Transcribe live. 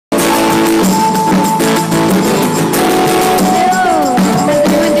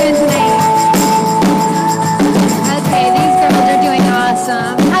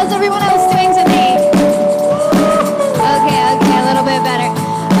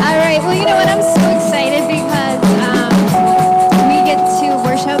right, well, you know what? I'm so excited because we get to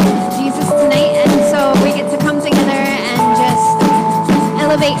worship Jesus tonight, and so we get to come together and just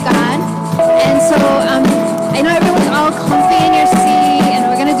elevate God. And so I know everyone's all comfy in your seat,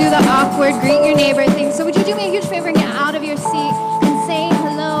 and we're going to do the awkward greet your neighbor thing. So would you do me a huge favor and get out of your seat and say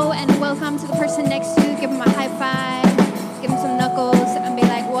hello and welcome to the person next to you? Give them a high five, give them some knuckles, and be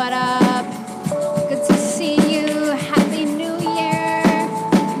like, what up? Good to see you. Happy New Year.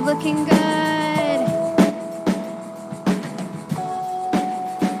 Looking good.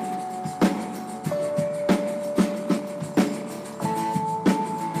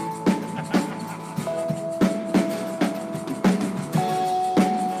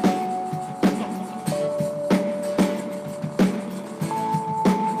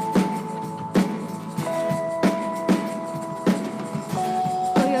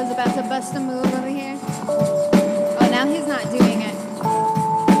 Julio's about to bust a move over here. Oh, now he's not doing it.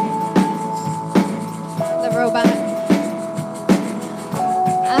 The robot.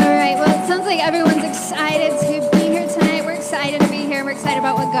 All right, well, it sounds like everyone's excited to be here tonight. We're excited to be here. We're excited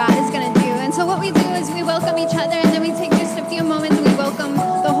about what God is going to do. And so what we do is we welcome each other, and then we take just a few moments and we welcome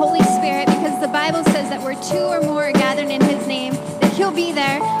the Holy Spirit, because the Bible says that where two or more are gathered in His name, that He'll be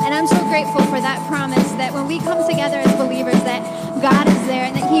there. And I'm so grateful for that promise, that when we come together as believers, that God is there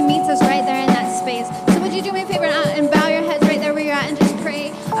and that He meets us right there in that space. So would you do me a favor and bow your heads right there where you're at and just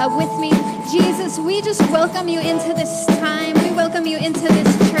pray with me? Jesus, we just welcome you into this time. We welcome you into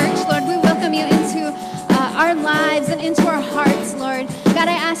this church, Lord. We welcome you into our lives and into our hearts, Lord. God,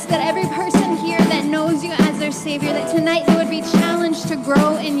 I ask that every person here that knows you as their Savior, that tonight they would be challenged to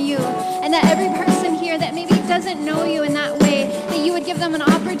grow in you, and that every person here that maybe doesn't know you in that way, that you would give them an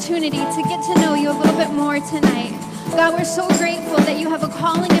opportunity to get to know you a little bit more tonight. God, we're so grateful that you have a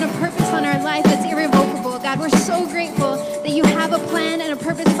calling and a purpose on our life that's irrevocable. God, we're so grateful that you have a plan and a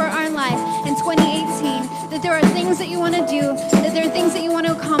purpose for our life in 2018, that there are things that you want to do, that there are things that you want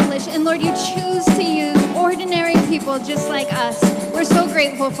to accomplish, and Lord, you choose to use ordinary people just like us. We're so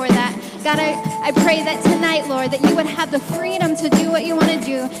grateful for that. God, I pray that tonight, Lord, that you would have the freedom to do what you want to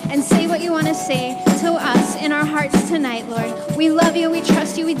do and say what you want to say to us in our hearts tonight, Lord. We love you, we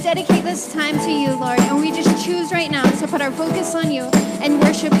trust you, we dedicate this time to you, Lord, and we just choose right now to put our focus on you and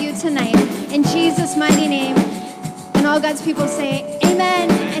worship you tonight. In Jesus' mighty name. And all God's people say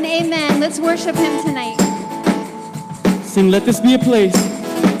amen and amen. Let's worship Him tonight. Sing, let this be a place.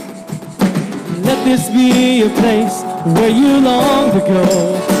 Let this be a place where you long to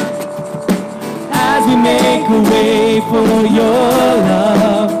go. As we make a way for your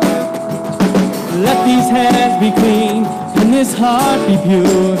love, let these hands be clean and this heart be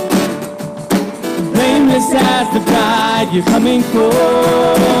pure, blameless as the bride you're coming for.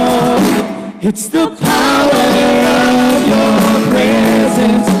 It's the power of your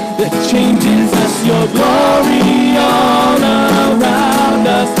presence that changes us, your glory all around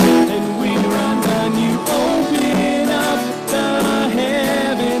us. And we run, you open up the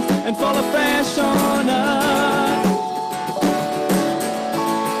heavens and fall afresh on us.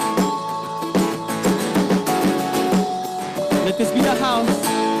 Let this be a house.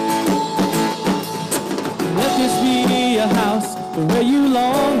 Let this be a house where you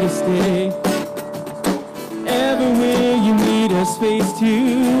long to stay. Everywhere you meet us face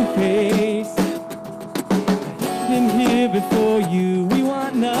to face. Been here before you, we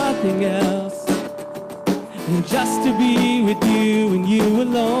want nothing else than just to be with you and you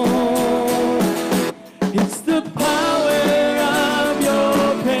alone. It's the power of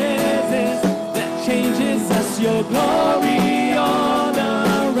your presence that changes us, your glory all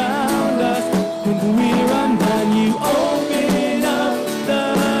around us. When we're undone, you open up the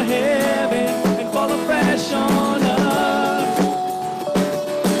heavens and fall afresh on us.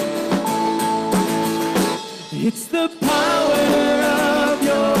 It's the power of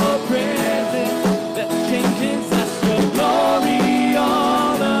your presence that changes us, your glory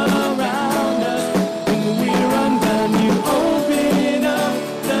all around us. When we're undone, you open up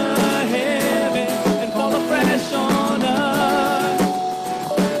the heavens and fall afresh on us.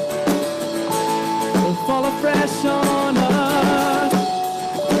 Oh, fall afresh on us.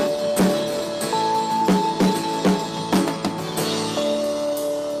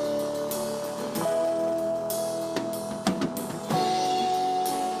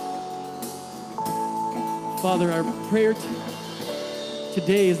 Father, our prayer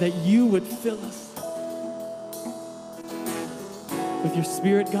today is that you would fill us with your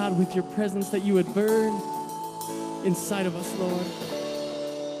Spirit, God, with your presence, that you would burn inside of us, Lord.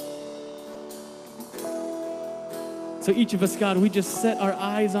 So each of us, God, we just set our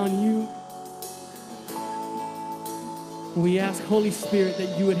eyes on you. We ask, Holy Spirit,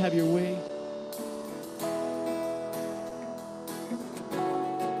 that you would have your way.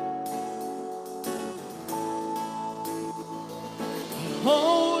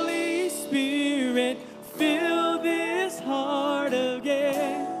 Holy Spirit, fill this heart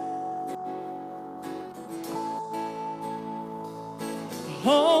again.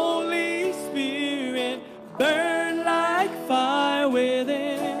 Holy Spirit, burn like fire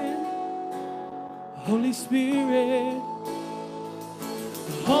within. Holy Spirit,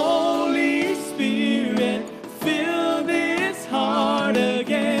 Holy Spirit, fill this heart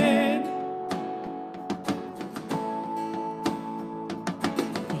again.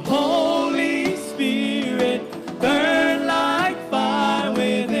 Holy Spirit, burn like fire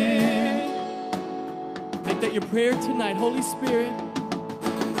within. Make that your prayer tonight, Holy Spirit.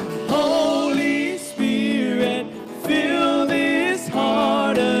 Holy Spirit, fill this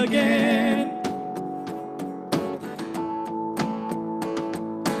heart again.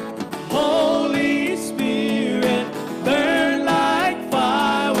 Holy Spirit, burn like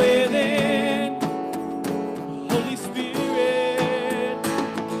fire within. Holy Spirit,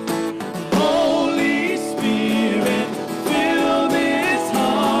 Holy Spirit, fill this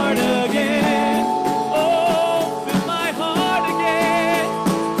heart again. Oh, fill my heart again.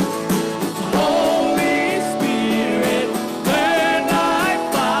 Holy Spirit, burn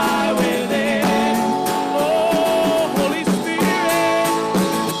like fire within. Oh, Holy Spirit,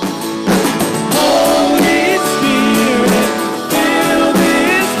 Holy Spirit, fill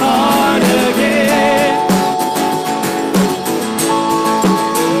this heart again.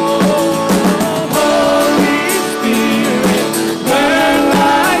 Holy Spirit, burn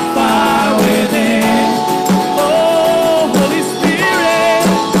like fire within. Oh, Holy Spirit,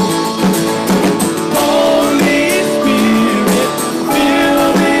 Holy Spirit,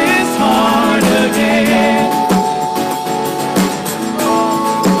 fill this heart again.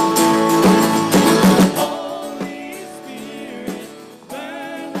 Holy Spirit,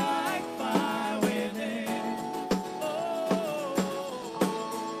 burn like fire within. Oh,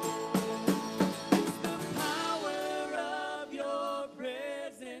 it's the power of your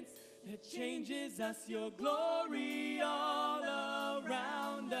presence that changes us, your glory all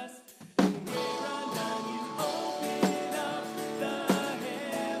around us. And we're undone, you open up the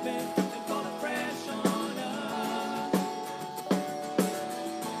heavens and fall afresh on us.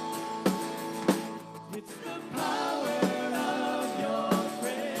 It's the power of your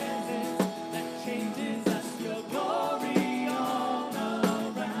presence that changes us, your glory all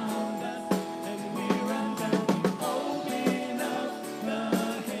around us. And we're undone, you open up the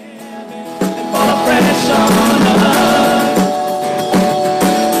heavens and fall afresh on us.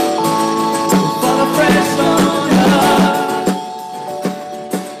 Fall afresh on us.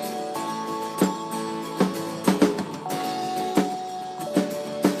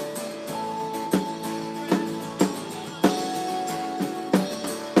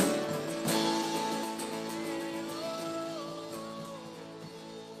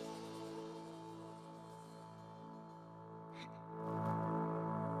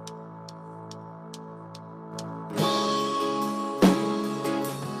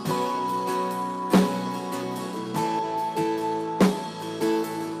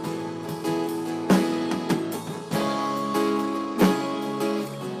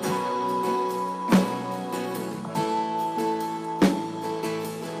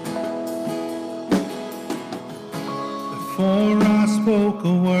 Before I spoke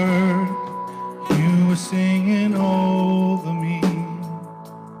a word, you were singing over me.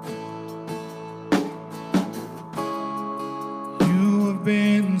 You have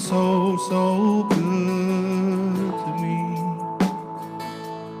been so, so good to me.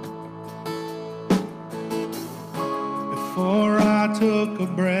 Before I took a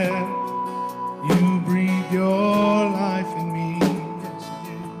breath, you breathed your life in me. Yes, you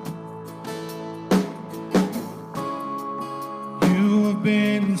did. You have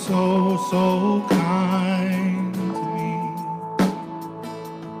been so, so kind to me.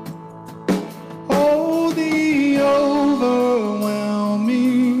 Oh, the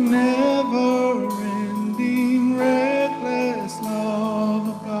overwhelming, never-ending, reckless love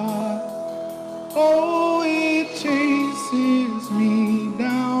of God. Oh, it chases me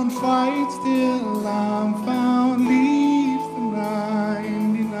down, fights till I'm found, leaves the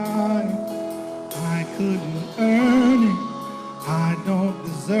 99. I couldn't earn it, I don't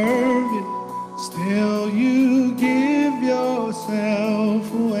deserve it, still you give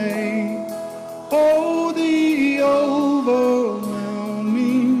yourself away. Oh, the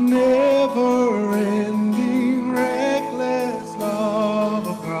overwhelming, never-ending, reckless love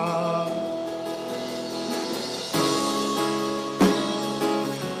of God.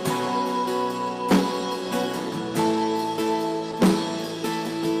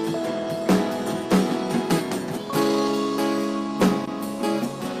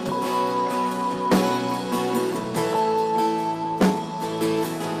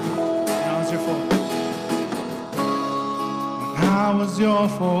 was your foe. When I was your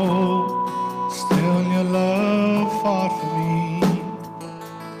foe, still your love fought for me.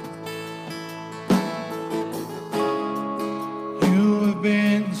 You have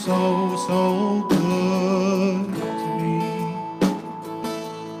been so, so good to me.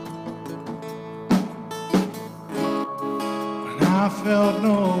 When I felt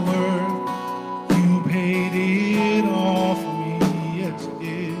no worth, you paid it all for me. Yes, you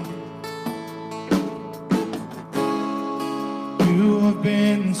did. You have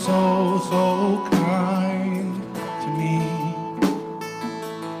been so, so kind to me.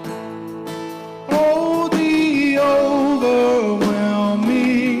 Oh, the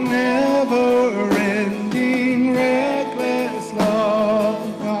overwhelming, never-ending, reckless love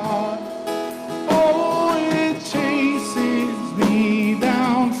of God. Oh, it chases me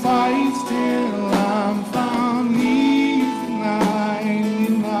down, fights till I'm found, leaves the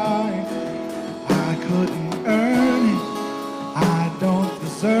 99. I couldn't earn it, I don't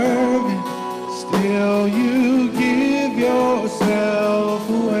deserve it, still you give yourself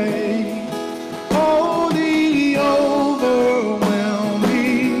away. Oh, the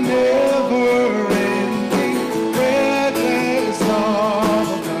overwhelming, never-ending, reckless love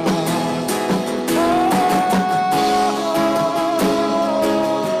of God.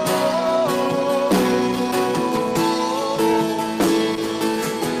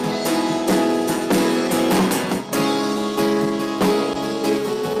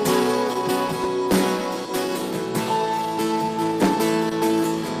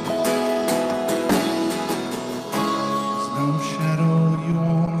 There's no shadow you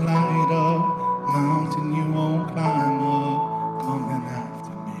won't light up, mountain you won't climb up, coming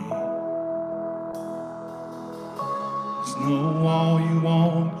after me. There's no wall you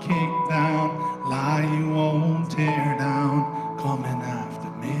won't kick down, lie you won't tear down, coming after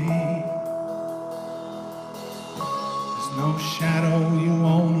me. There's no shadow you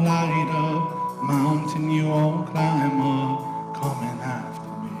won't light up, mountain you won't climb up, coming after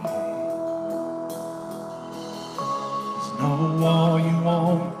me. There's no wall you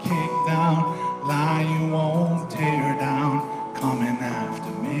won't kick down, lie you won't tear down, coming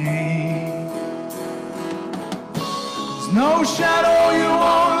after me. There's no shadow you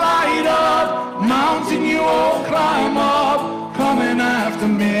won't light up, mountain you won't climb up, coming after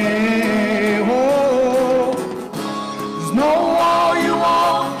me. Oh, there's no wall you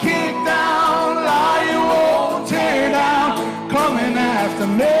won't kick down, lie you won't tear down, coming after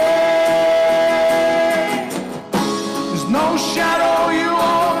me. There's no shadow you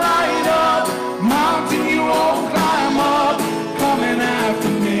won't light up, mountain you won't climb up, coming after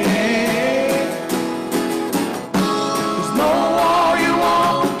me. There's no wall you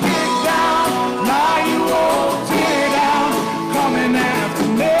won't kick down, lie you won't tear down, coming after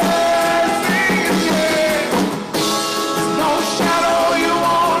me. Sing it again. There's no shadow you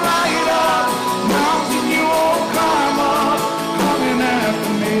won't light up, mountain you won't climb up, coming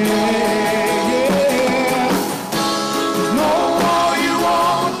after me. Yeah. There's no wall you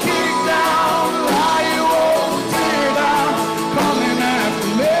won't kick down, lie you won't tear down, coming after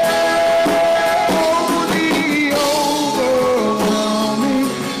me. Oh, the overwhelming,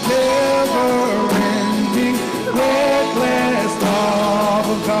 never-ending, reckless love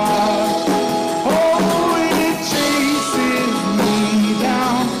of God. Oh, it chases me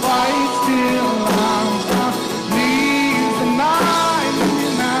down, fights till I'm found, leaves the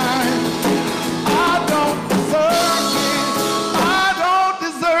 99. I don't deserve it, I don't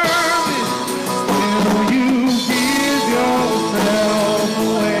deserve it, still you give yourself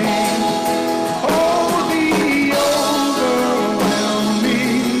away. Oh, the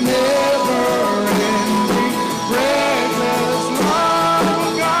overwhelming, never-ending, reckless love of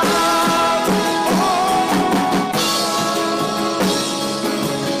God.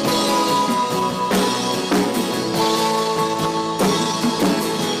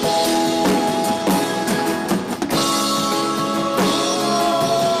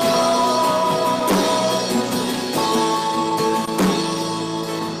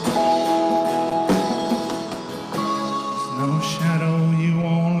 There's no shadow you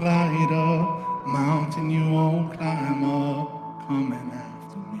won't light up, mountain you won't climb up, coming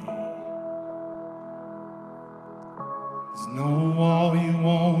after me. There's no wall you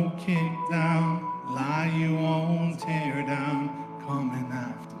won't kick down, lie you won't tear down, coming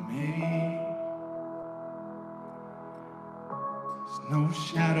after me. There's no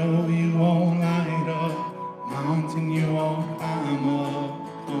shadow you won't light up, mountain you won't climb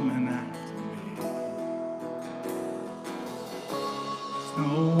up, coming after me. There's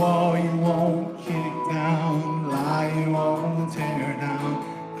no wall you won't kick down, lie you won't tear down,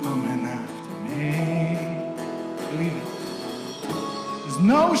 coming after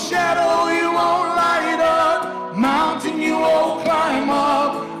no shadow you won't light up, mountain you won't climb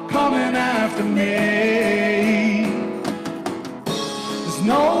up, coming after me. There's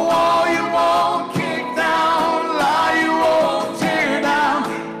no wall you won't kick down, lie you won't tear down,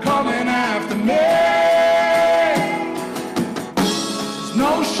 coming after me. There's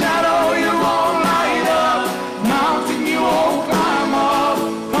no shadow you won't light up, mountain you won't climb up,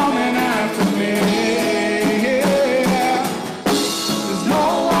 coming after me. There's no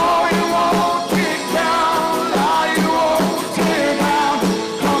wall you won't kick down, lie you won't tear down,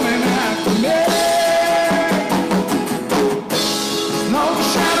 coming after me. There's no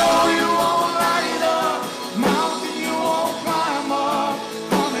shadow you won't light up, mountain you won't climb up,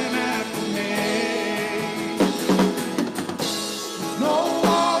 coming after me. No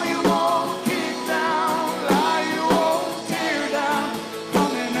wall you won't kick down, lie you won't tear down,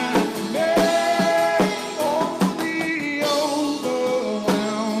 coming after me. Oh, the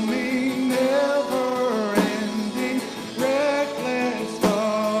overwhelming, never-ending, reckless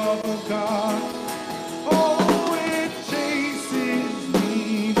love of God. Oh, it chases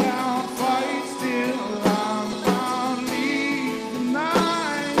me down, fights till I'm found, leaves the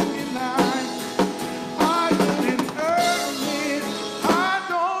 99. I didn't earn it, I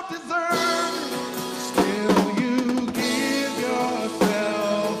don't deserve it, still you give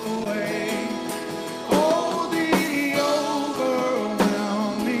yourself away. Oh, the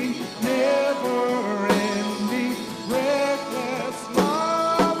overwhelming, never-ending, reckless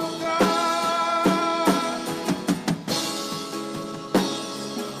love of God.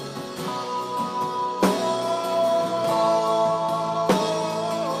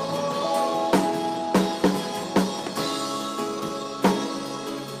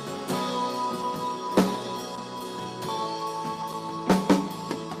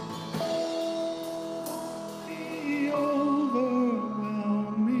 The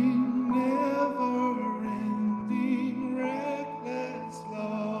overwhelming, never-ending, reckless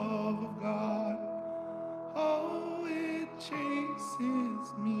love of God. Oh, it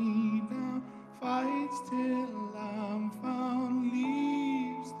chases me down, fights till I'm found,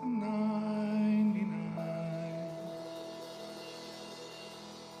 leaves the 99.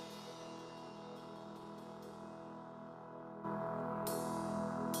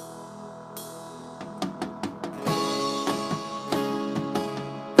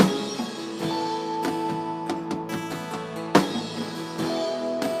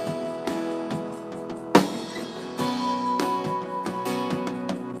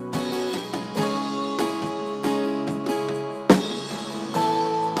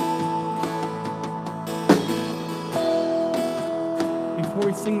 Before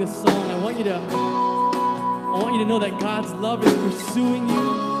we sing this song, I want you to know that God's love is pursuing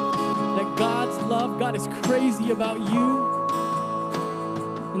you. That God's love, God is crazy about you.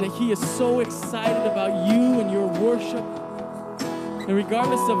 And that He is so excited about you and your worship. And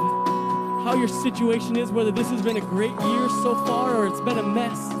regardless of how your situation is, whether this has been a great year so far or it's been a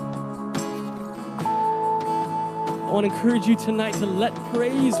mess, I want to encourage you tonight to let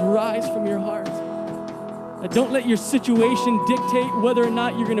praise rise from your heart. Don't let your situation dictate whether or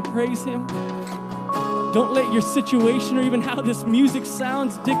not you're going to praise Him. Don't let your situation or even how this music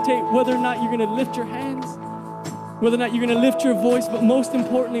sounds dictate whether or not you're going to lift your hands, whether or not you're going to lift your voice, but most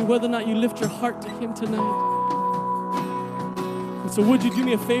importantly, whether or not you lift your heart to Him tonight. And so would you do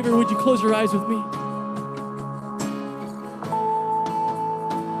me a favor? Would you close your eyes with me?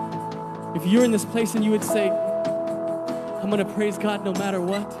 If you're in this place and you would say, I'm going to praise God no matter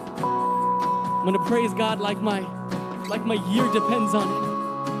what. I'm going to praise God like my year depends on it.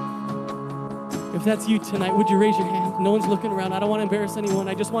 If that's you tonight, would you raise your hand? No one's looking around. I don't want to embarrass anyone.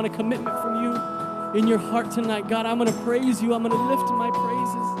 I just want a commitment from you in your heart tonight. God, I'm going to praise you. I'm going to lift my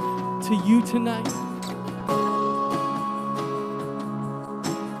praises to you tonight.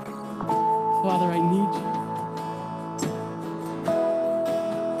 Father, I need you.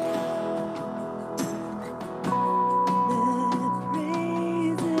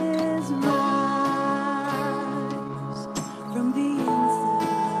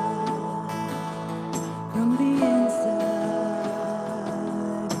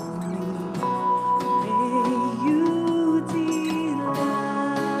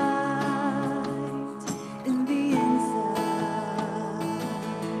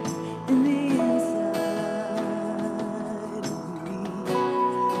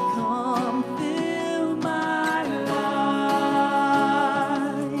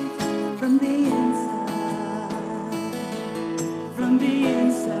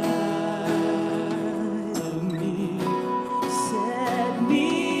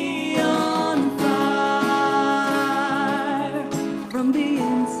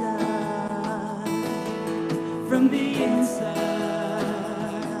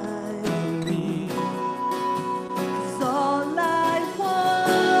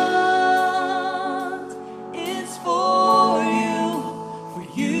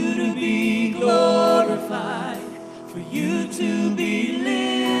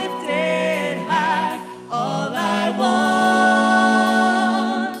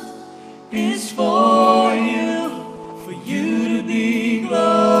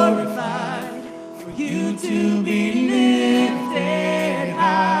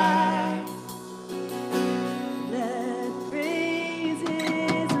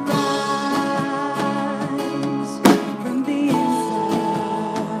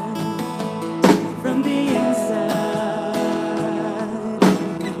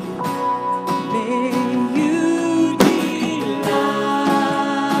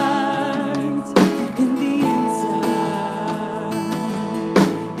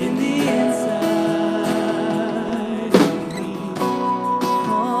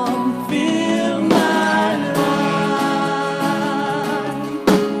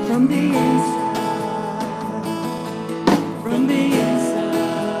 from the inside, from the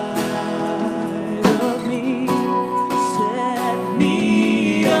inside of me. Set me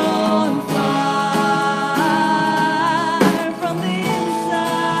on fire from the inside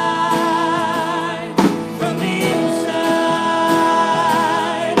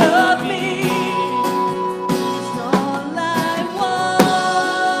of me. 'Cause all I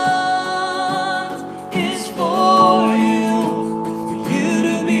want is for you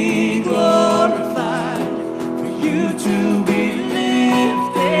to be glorified, for you to be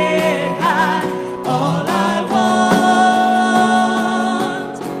lifted high. All I want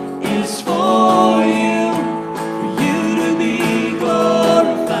is for you to be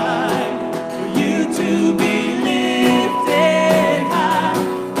glorified, for you to be lifted high.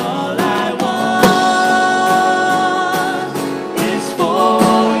 All I want is for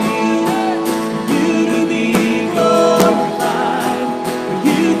you to be glorified, for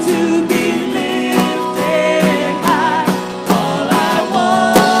you to be lifted high. All I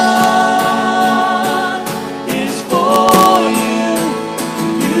want is for you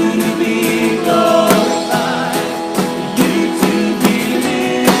to be glorified, for you to be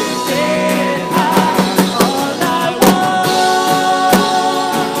lifted high. All I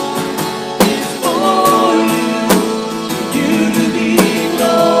want is for you to be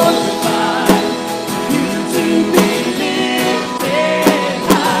glorified, you to be lifted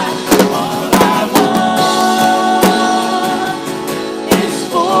high. All I want is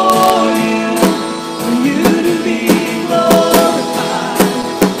for you to be glorified,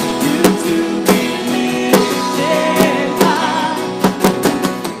 you to be lifted high.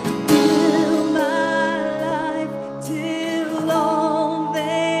 Fill my life till all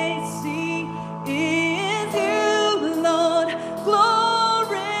they see is you, Lord.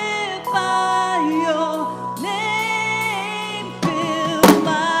 Glorify your name. Fill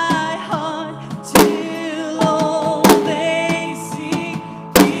my heart till all they see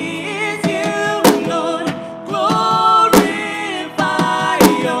is you, Lord. Glorify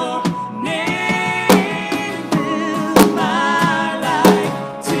your name. Fill my life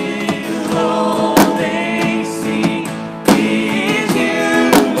till all they see is you,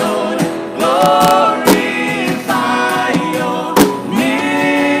 Lord. Glorify your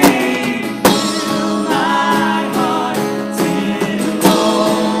name. Fill my heart till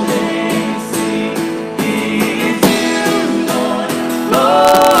all they see is you, Lord.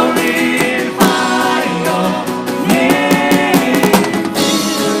 Glorify your name.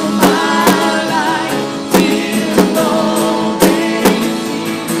 Fill my life till all they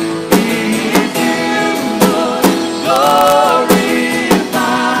see is you, Lord.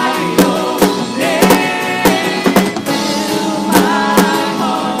 Glorify your name. Fill my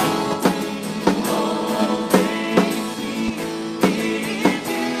heart till all they see is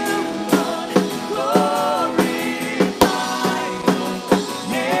you, Lord. Glorify your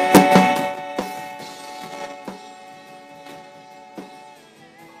name.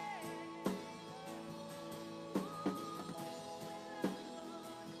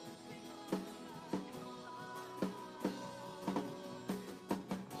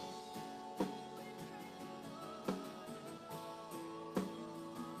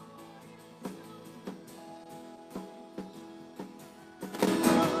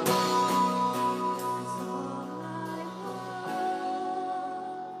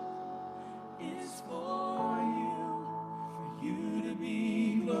 Is for you to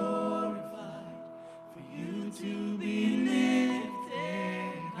be glorified, for you to be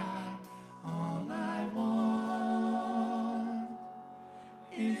lifted high. All I want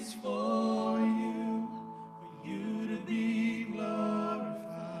is for you to be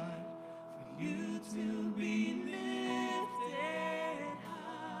glorified, for you to be lifted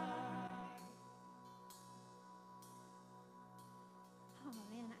high. Oh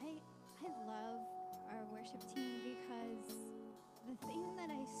man, I love our worship team because the thing that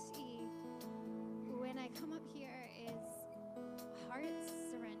I see when I come up here is hearts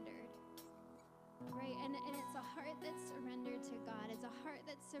surrendered, right? And it's a heart that's surrendered to God. It's a heart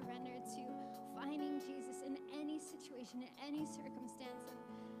that's surrendered to finding Jesus in any situation, in any circumstance. And,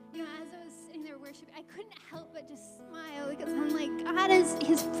 you know, as I was sitting there worshiping, I couldn't help but just smile because I'm like,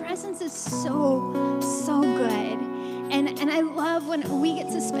 His presence is so good. And I love when we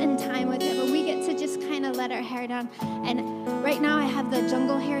get to spend time with Him, when we get to just kind of let our hair down. And right now I have the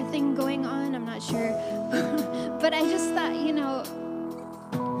jungle hair thing going on. I'm not sure. But I just thought, you know,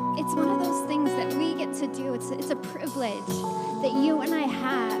 it's one of those things that we get to do. It's a privilege that you and I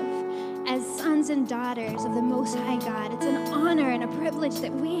have as sons and daughters of the Most High God. It's an honor and a privilege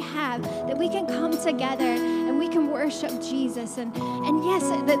that we have, that we can come together and and we can worship Jesus. And yes,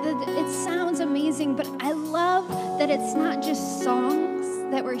 it sounds amazing, but I love that it's not just songs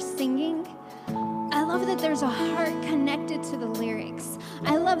that we're singing. I love that there's a heart connected to the lyrics.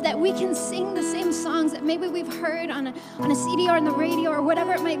 I love that we can sing the same songs that maybe we've heard on a CD or on the radio or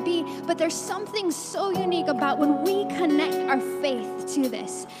whatever it might be, but there's something so unique about when we connect our faith to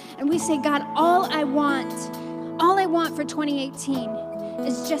this. And we say, God, all I want for 2018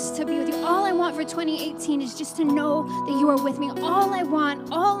 is just to be with you. All I want for 2018 is just to know that you are with me. All I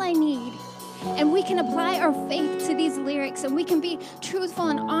want, all I need. And we can apply our faith to these lyrics, and we can be truthful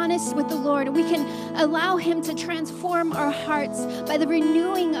and honest with the Lord. We can allow him to transform our hearts by the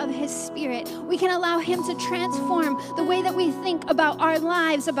renewing of his Spirit. We can allow him to transform the way that we think about our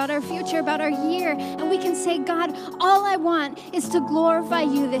lives, about our future, about our year. And we can say, God, all I want is to glorify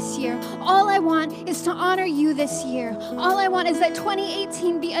you this year. All I want is to honor you this year. All I want is that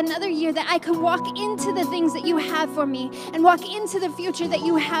 2018 be another year that I can walk into the things that you have for me, and walk into the future that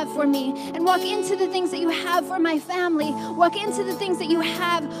you have for me, and walk into the things that you have for my family, walk into the things that you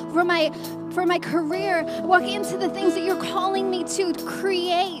have for my career, walk into the things that you're calling me to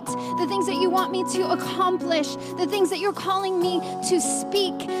create, the things that you want me to accomplish, the things that you're calling me to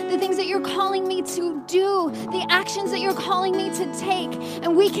speak, the things that you're calling me to do, the actions that you're calling me to take.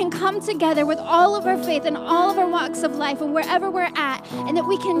 And we can come together with all of our faith and all of our walks of life and wherever we're at, and that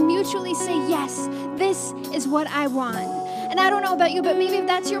we can mutually say, yes, this is what I want. And I don't know about you, but maybe if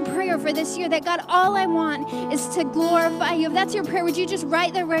that's your prayer for this year, that God, all I want is to glorify you. If that's your prayer, would you just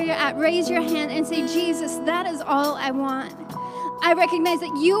right there where you're at, raise your hand and say, Jesus, that is all I want. I recognize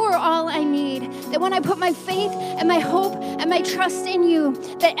that you are all I need, that when I put my faith and my hope and my trust in you,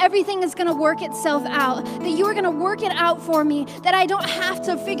 that everything is going to work itself out, that you are going to work it out for me, that I don't have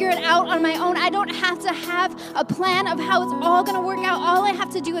to figure it out on my own. I don't have to have a plan of how it's all going to work out. All I have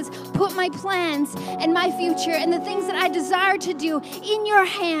to do is put my plans and my future and the things that I desire to do in your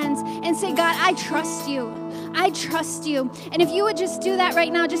hands and say, God, I trust you. I trust you. And if you would just do that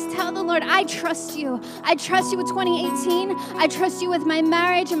right now, just tell the Lord, I trust you. I trust you with 2018. I trust you with my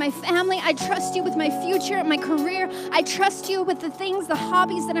marriage and my family. I trust you with my future and my career. I trust you with the things, the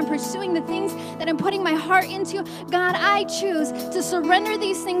hobbies that I'm pursuing, the things that I'm putting my heart into. God, I choose to surrender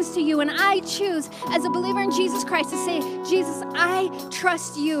these things to you. And I choose as a believer in Jesus Christ to say, Jesus, I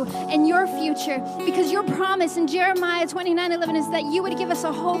trust you and your future, because your promise in Jeremiah 29:11 is that you would give us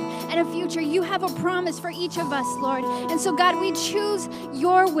a hope and a future. You have a promise for each of us, Lord. And so, God, we choose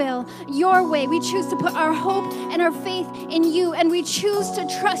your will, your way. We choose to put our hope and our faith in you, and we choose to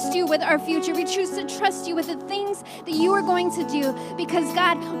trust you with our future. We choose to trust you with the things that you are going to do, because,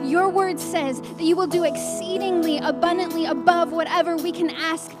 God, your word says that you will do exceedingly abundantly above whatever we can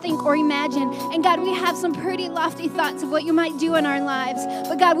ask, think, or imagine. And, God, we have some pretty lofty thoughts of what you might do in our lives.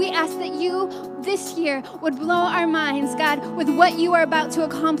 But, God, we ask that you this year would blow our minds, God, with what you are about to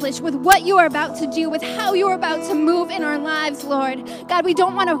accomplish, with what you are about to do, with how you are about to move in our lives, Lord. God, we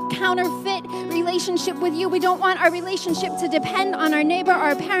don't want a counterfeit relationship with you. We don't want our relationship to depend on our neighbor,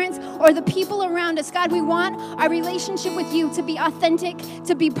 our parents, or the people around us. God, we want our relationship with you to be authentic,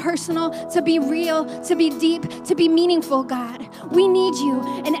 to be personal, to be real, to be deep, to be meaningful, God. We need you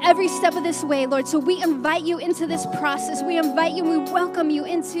in every step of this way, Lord. So we invite you into this process. We invite you, we welcome you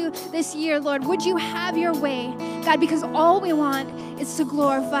into this year, Lord. Would you have your way, God, because all we want is to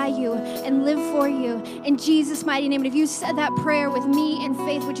glorify you and live for you. In Jesus' mighty name. And if you said that prayer with me in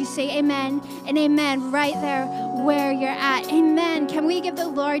faith, would you say amen and amen right there where you're at? Amen. Can we give the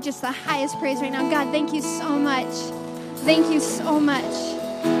Lord just the highest praise right now? God, thank you so much. Thank you so much.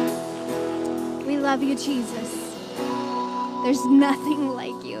 We love you, Jesus. There's nothing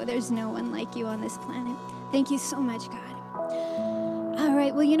like you. There's no one like you on this planet. Thank you so much, God. All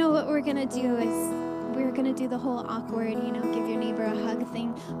right, well, you know what we're going to do is we're going to do the whole awkward, give your neighbor a hug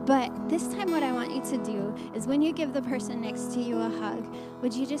thing. But this time what I want you to do is when you give the person next to you a hug,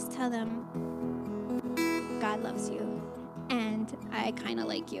 would you just tell them, God loves you, and I kind of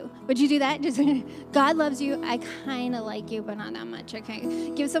like you. Would you do that? Just, God loves you, I kind of like you, but not that much,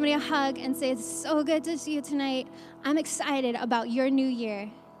 okay? Give somebody a hug and say, it's so good to see you tonight. I'm excited about your new year.